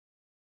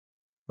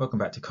Welcome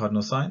back to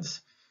Cardinal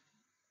Science.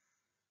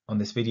 On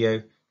this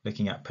video,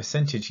 looking at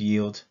percentage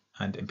yield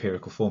and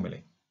empirical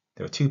formulae.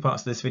 There are two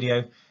parts to this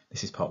video.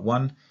 This is part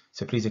 1,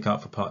 so please look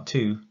out for part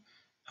 2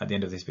 at the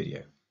end of this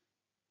video.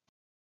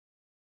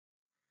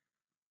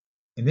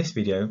 In this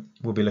video,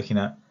 we'll be looking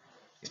at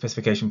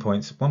specification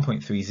points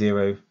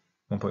 1.30,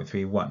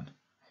 1.31.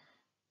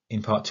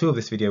 In part 2 of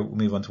this video, we'll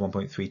move on to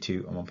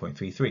 1.32 and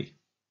 1.33.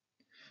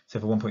 So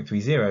for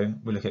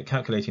 1.30, we'll look at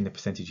calculating the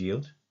percentage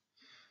yield.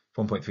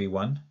 For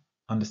 1.31,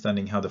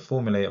 understanding how the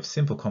formulae of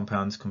simple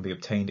compounds can be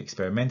obtained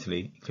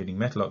experimentally, including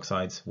metal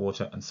oxides,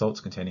 water, and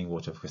salts containing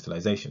water for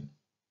crystallization.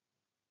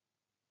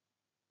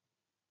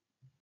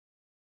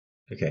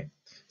 Okay,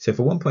 so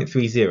for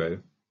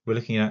 1.30, we're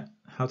looking at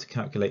how to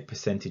calculate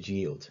percentage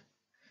yield.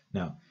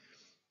 Now,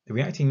 the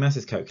reacting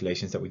masses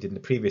calculations that we did in the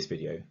previous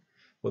video,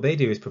 what they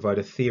do is provide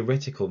a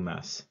theoretical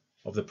mass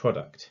of the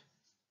product.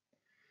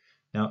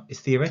 Now, it's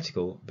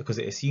theoretical because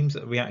it assumes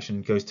that the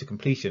reaction goes to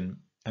completion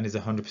and is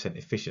 100%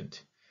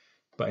 efficient.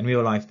 But in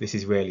real life, this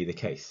is rarely the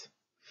case.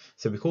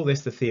 So we call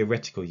this the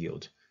theoretical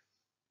yield,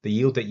 the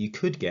yield that you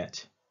could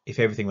get if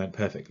everything went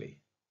perfectly.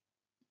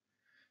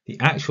 The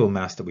actual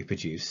mass that we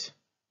produce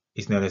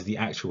is known as the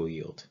actual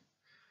yield.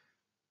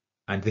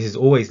 And this is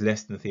always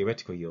less than the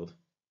theoretical yield.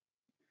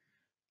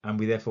 And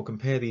we therefore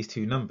compare these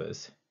two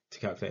numbers to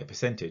calculate a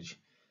percentage.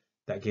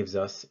 That gives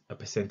us a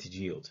percentage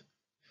yield.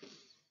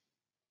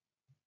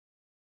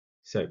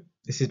 So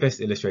this is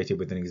best illustrated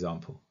with an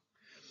example.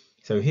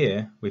 So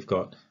here we've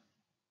got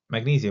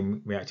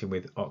magnesium reacting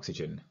with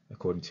oxygen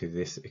according to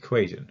this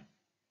equation.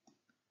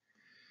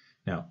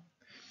 Now,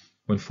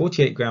 when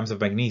 48 grams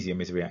of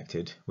magnesium is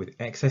reacted with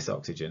excess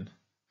oxygen,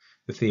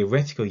 the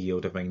theoretical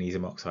yield of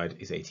magnesium oxide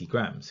is 80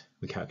 grams.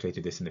 We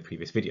calculated this in the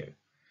previous video.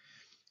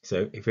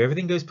 So if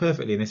everything goes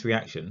perfectly in this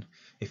reaction,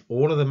 if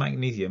all of the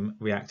magnesium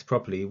reacts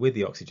properly with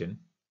the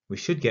oxygen, we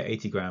should get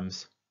 80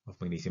 grams of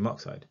magnesium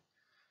oxide.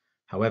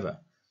 However,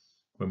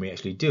 when we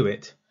actually do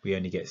it, we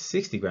only get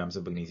 60 grams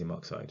of magnesium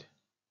oxide.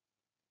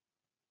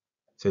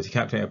 So to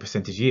calculate a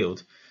percentage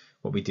yield,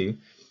 what we do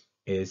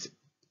is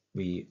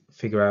we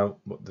figure out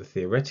what the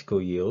theoretical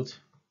yield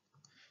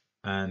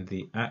and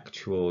the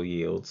actual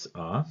yields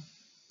are,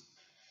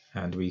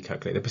 and we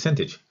calculate the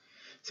percentage.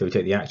 So we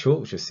take the actual,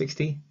 which was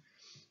 60,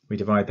 we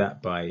divide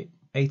that by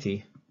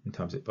 80 and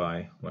times it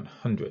by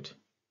 100,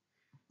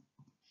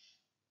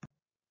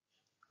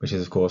 which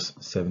is of course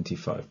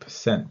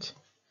 75%.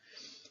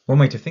 One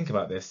way to think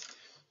about this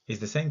is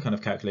the same kind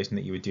of calculation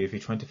that you would do if you're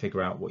trying to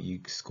figure out what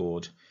you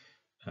scored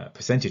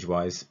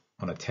percentage-wise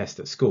on a test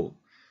at school.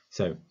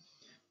 So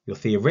your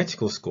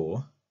theoretical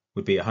score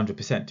would be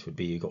 100%, would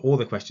be you got all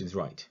the questions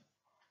right.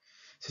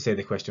 So say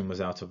the question was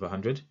out of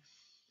 100,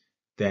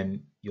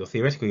 then your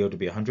theoretical yield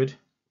would be 100,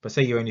 but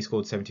say you only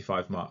scored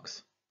 75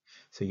 marks.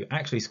 So you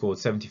actually scored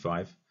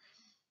 75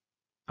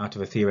 out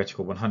of a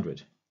theoretical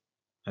 100,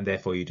 and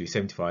therefore you do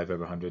 75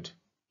 over 100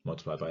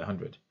 multiplied by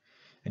 100.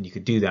 And you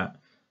could do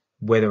that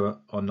whether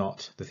or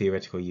not the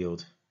theoretical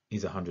yield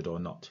is 100 or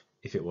not.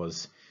 If it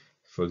was,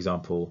 for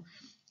example,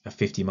 a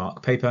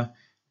 50-mark paper,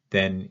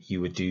 then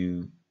you would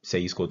do, say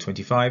you scored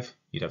 25,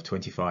 you'd have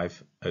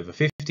 25 over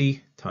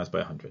 50 times by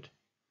 100.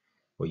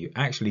 What you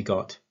actually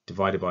got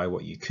divided by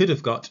what you could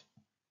have got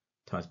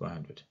times by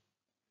 100.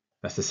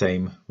 That's the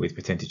same with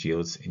percentage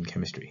yields in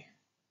chemistry.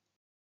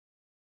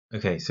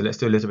 Okay, so let's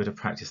do a little bit of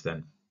practice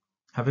then.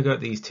 Have a go at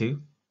these two,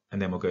 and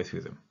then we'll go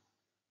through them.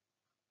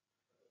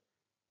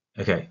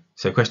 Okay,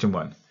 so question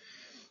 1.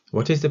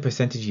 What is the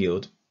percentage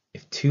yield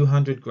if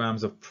 200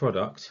 grams of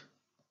product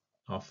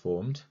are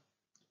formed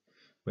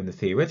when the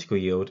theoretical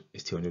yield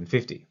is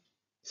 250?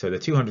 So the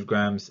 200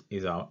 grams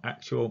is our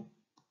actual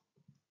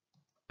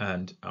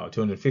and our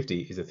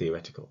 250 is the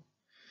theoretical.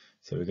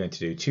 So we're going to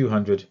do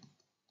 200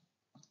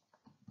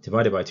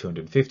 divided by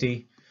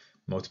 250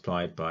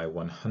 multiplied by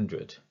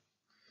 100.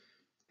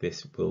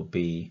 This will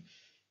be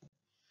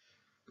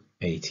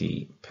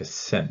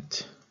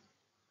 80%.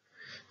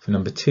 For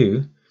number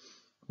 2,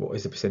 what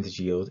is the percentage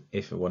yield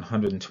if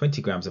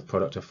 120 grams of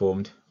product are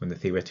formed when the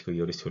theoretical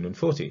yield is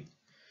 240?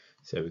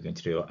 So we're going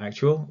to do our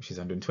actual, which is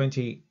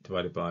 120,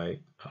 divided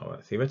by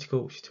our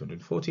theoretical, which is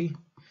 240,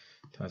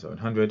 times by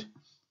 100,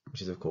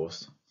 which is of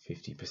course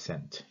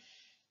 50%.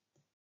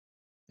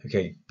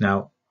 Okay,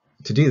 now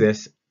to do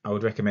this, I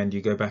would recommend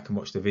you go back and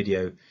watch the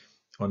video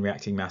on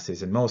reacting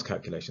masses and moles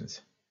calculations.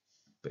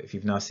 But if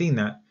you've now seen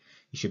that,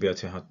 you should be able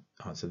to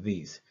answer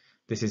these.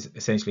 This is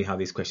essentially how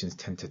these questions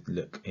tend to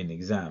look in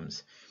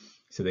exams.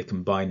 So they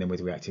combine them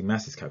with reacting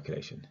masses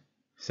calculation.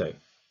 So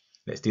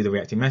let's do the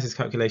reacting masses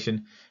calculation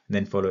and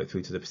then follow it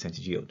through to the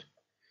percentage yield.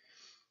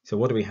 So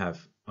what do we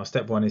have? Our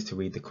step 1 is to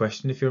read the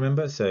question, if you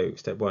remember. So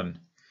step 1,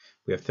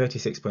 we have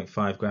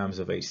 36.5 grams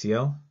of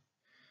HCl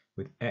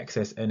with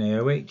excess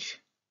NaOH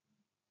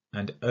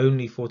and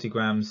only 40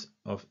 grams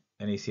of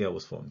NaCl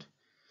was formed.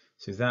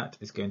 So that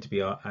is going to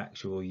be our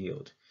actual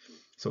yield.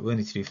 So what we're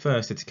going to do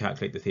first is to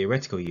calculate the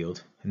theoretical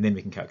yield, and then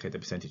we can calculate the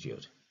percentage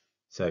yield.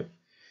 So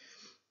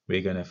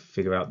we're going to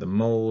figure out the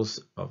moles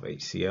of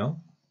HCl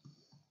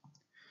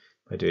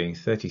by doing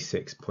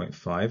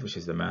 36.5, which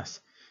is the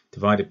mass,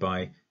 divided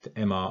by the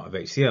MR of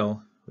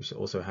HCl, which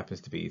also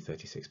happens to be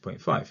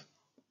 36.5.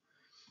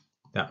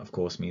 That, of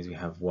course, means we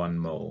have 1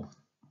 mole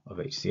of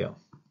HCl.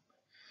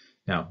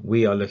 Now,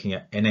 we are looking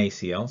at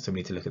NaCl, so we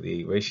need to look at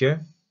the ratio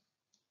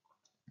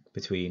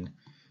between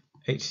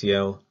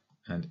HCl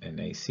and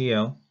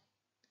NaCl.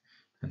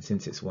 And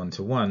since it's 1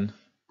 to 1,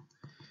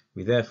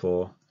 we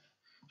therefore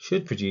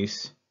should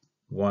produce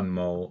 1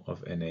 mole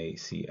of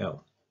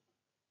NaCl.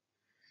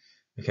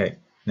 Okay,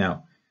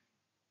 now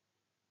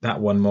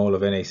that 1 mole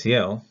of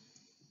NaCl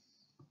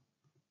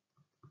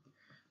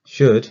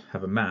should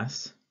have a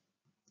mass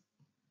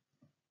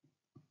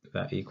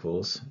that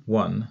equals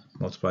 1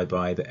 multiplied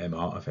by the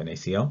MR of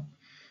NaCl,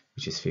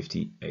 which is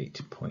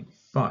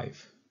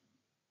 58.5.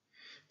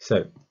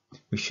 So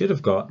we should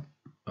have got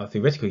our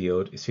theoretical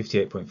yield is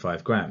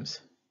 58.5 grams.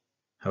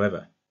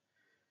 However,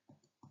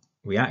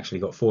 we actually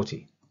got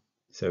 40.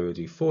 So we'll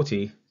do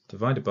 40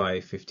 divided by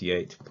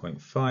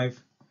 58.5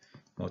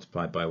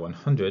 multiplied by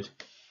 100,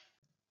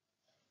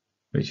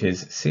 which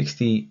is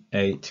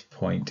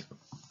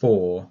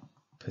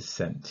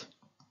 68.4%.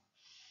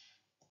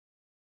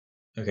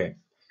 Okay,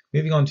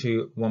 moving on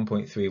to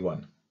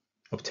 1.31,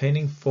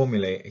 obtaining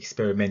formulae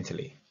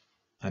experimentally,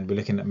 and we're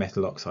looking at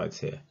metal oxides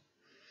here.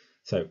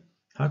 So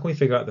how can we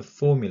figure out the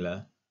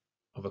formula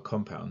of a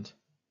compound,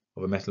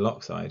 of a metal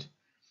oxide,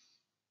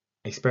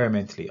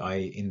 experimentally,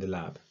 i.e. in the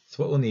lab?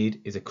 So what we'll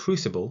need is a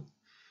crucible,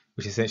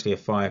 which is essentially a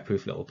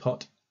fireproof little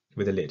pot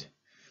with a lid.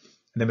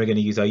 And then we're going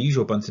to use our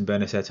usual Bunsen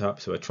burner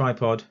setup, so a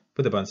tripod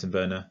with a Bunsen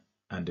burner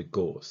and a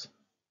gauze.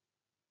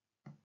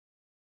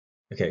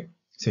 Okay,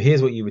 so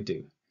here's what you would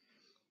do.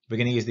 We're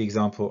going to use the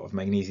example of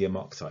magnesium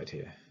oxide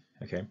here.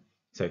 Okay,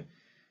 so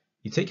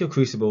you take your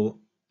crucible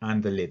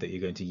and the lid that you're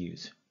going to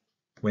use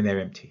when they're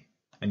empty,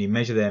 and you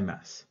measure their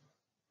mass.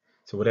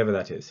 So whatever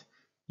that is,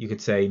 you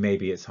could say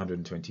maybe it's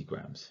 120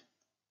 grams.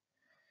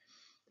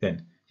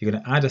 Then you're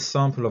going to add a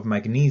sample of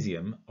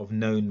magnesium of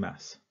known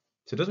mass.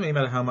 So it doesn't really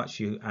matter how much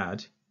you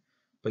add,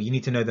 but you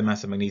need to know the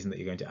mass of magnesium that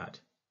you're going to add.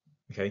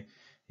 Okay,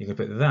 you can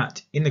put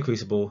that in the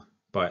crucible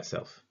by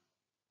itself.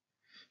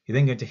 You're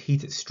then going to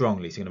heat it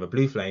strongly. So you're going to have a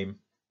blue flame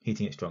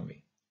heating it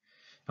strongly.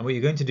 And what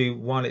you're going to do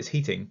while it's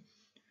heating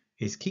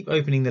is keep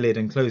opening the lid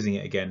and closing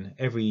it again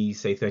every,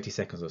 say, 30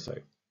 seconds or so,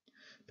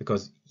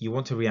 because you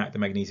want to react the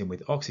magnesium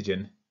with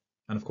oxygen.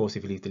 And of course,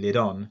 if you leave the lid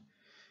on,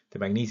 the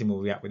magnesium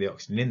will react with the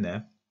oxygen in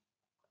there.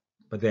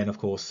 But then, of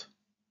course,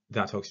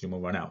 that oxygen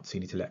will run out, so you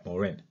need to let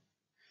more in.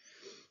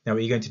 Now,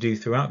 what you're going to do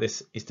throughout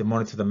this is to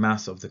monitor the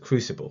mass of the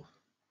crucible.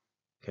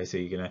 Okay, so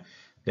you're going to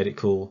let it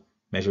cool,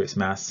 measure its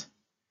mass.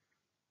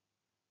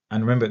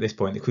 And remember, at this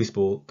point, the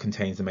crucible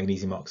contains the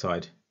magnesium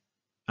oxide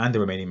and the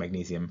remaining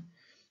magnesium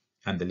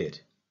and the lid.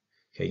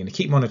 Okay, you're going to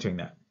keep monitoring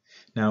that.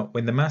 Now,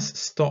 when the mass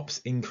stops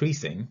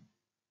increasing,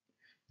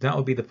 that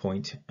will be the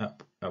point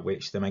at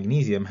which the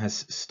magnesium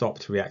has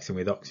stopped reacting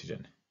with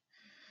oxygen.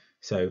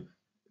 So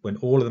when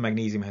all of the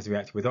magnesium has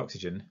reacted with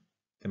oxygen,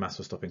 the mass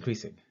will stop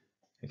increasing.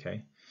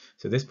 Okay,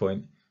 so at this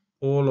point,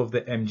 all of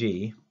the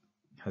Mg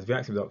has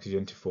reacted with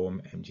oxygen to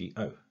form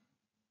MgO.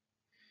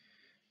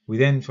 We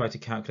then try to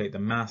calculate the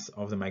mass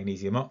of the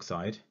magnesium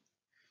oxide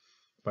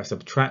by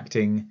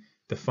subtracting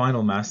the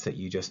final mass that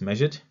you just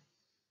measured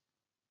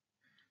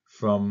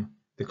from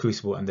the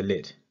crucible and the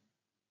lid.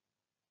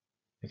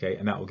 Okay,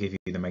 and that will give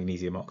you the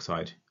magnesium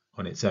oxide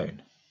on its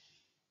own.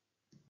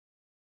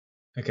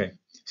 Okay,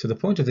 so the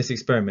point of this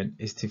experiment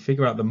is to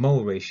figure out the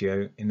mole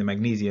ratio in the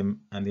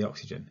magnesium and the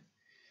oxygen.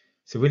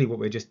 So really what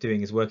we're just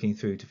doing is working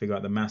through to figure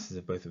out the masses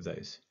of both of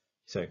those.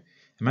 So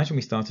imagine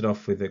we started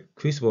off with a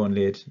crucible and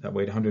lid that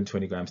weighed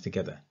 120 grams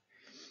together.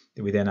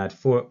 We then add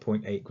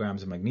 4.8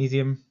 grams of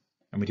magnesium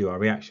and we do our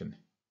reaction.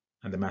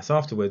 And the mass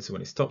afterwards,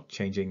 when it stopped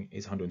changing,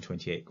 is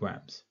 128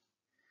 grams.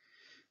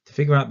 To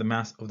figure out the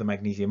mass of the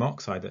magnesium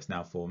oxide that's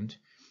now formed,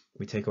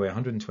 we take away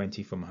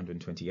 120 from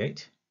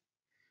 128,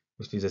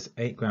 which gives us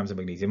 8 grams of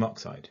magnesium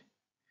oxide.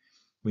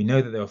 We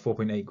know that there are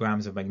 4.8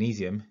 grams of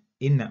magnesium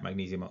in that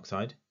magnesium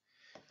oxide,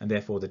 and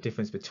therefore the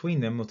difference between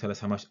them will tell us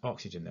how much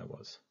oxygen there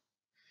was.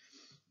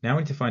 Now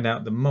we need to find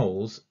out the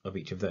moles of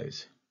each of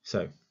those.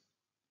 So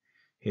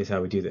here's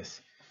how we do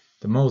this.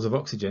 The moles of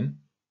oxygen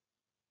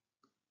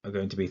are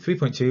going to be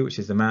 3.2, which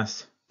is the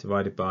mass,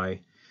 divided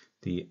by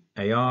the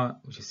AR,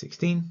 which is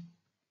 16,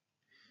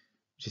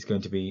 which is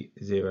going to be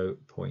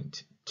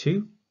 0.2.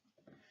 The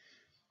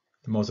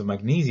moles of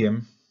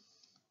magnesium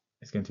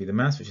is going to be the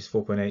mass, which is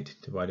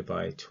 4.8, divided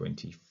by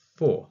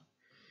 24,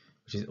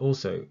 which is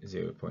also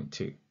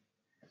 0.2.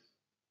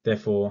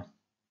 Therefore,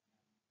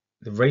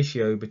 the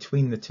ratio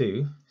between the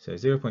two, so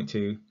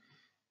 0.2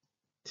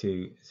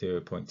 to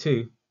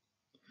 0.2,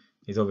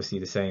 is obviously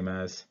the same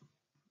as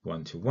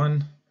 1 to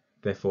 1.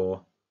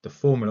 Therefore, the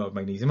formula of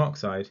magnesium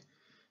oxide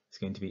is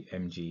going to be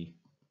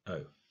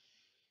MgO.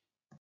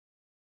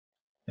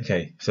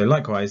 Okay, so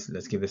likewise,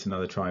 let's give this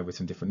another try with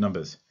some different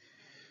numbers.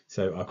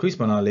 So our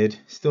crucible and our lid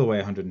still weigh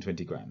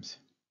 120 grams,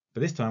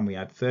 but this time we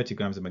add 30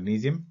 grams of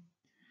magnesium,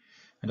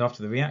 and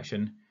after the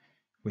reaction,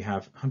 we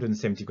have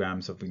 170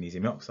 grams of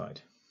magnesium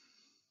oxide,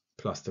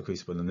 plus the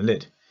crucible and the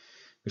lid.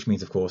 which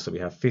means, of course, that we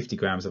have 50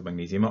 grams of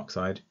magnesium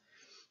oxide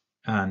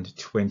and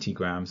 20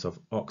 grams of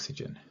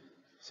oxygen.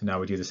 So now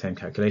we do the same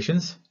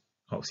calculations,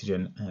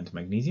 oxygen and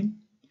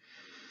magnesium.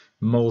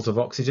 Moles of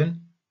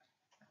oxygen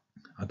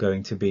are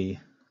going to be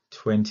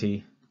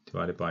 20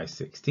 divided by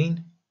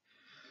 16,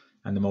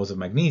 and the moles of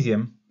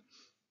magnesium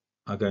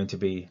are going to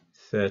be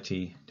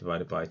 30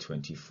 divided by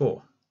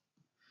 24.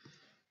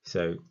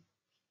 So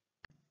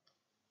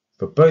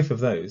for both of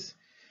those,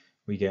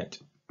 we get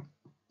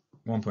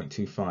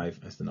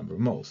 1.25 as the number of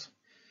moles.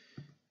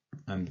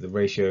 And the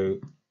ratio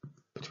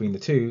between the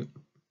two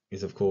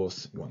is, of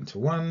course, 1 to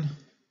 1,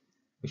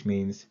 which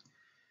means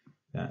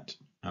that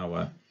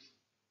our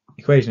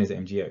equation is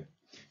MgO.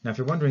 Now, if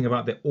you're wondering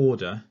about the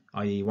order,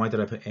 i.e. why did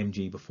I put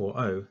Mg before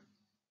O,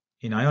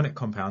 in ionic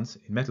compounds,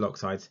 in metal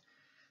oxides,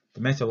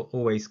 the metal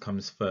always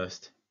comes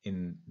first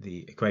in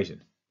the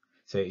equation.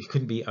 So it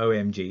couldn't be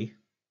OMg,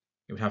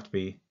 it would have to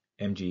be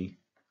MgO.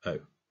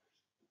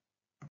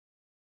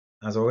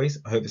 As always,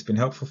 I hope it's been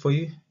helpful for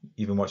you.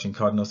 You've been watching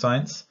Cardinal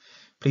Science.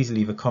 Please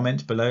leave a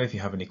comment below if you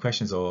have any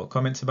questions or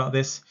comments about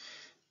this,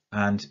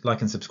 and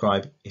like and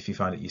subscribe if you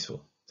find it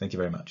useful. Thank you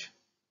very much.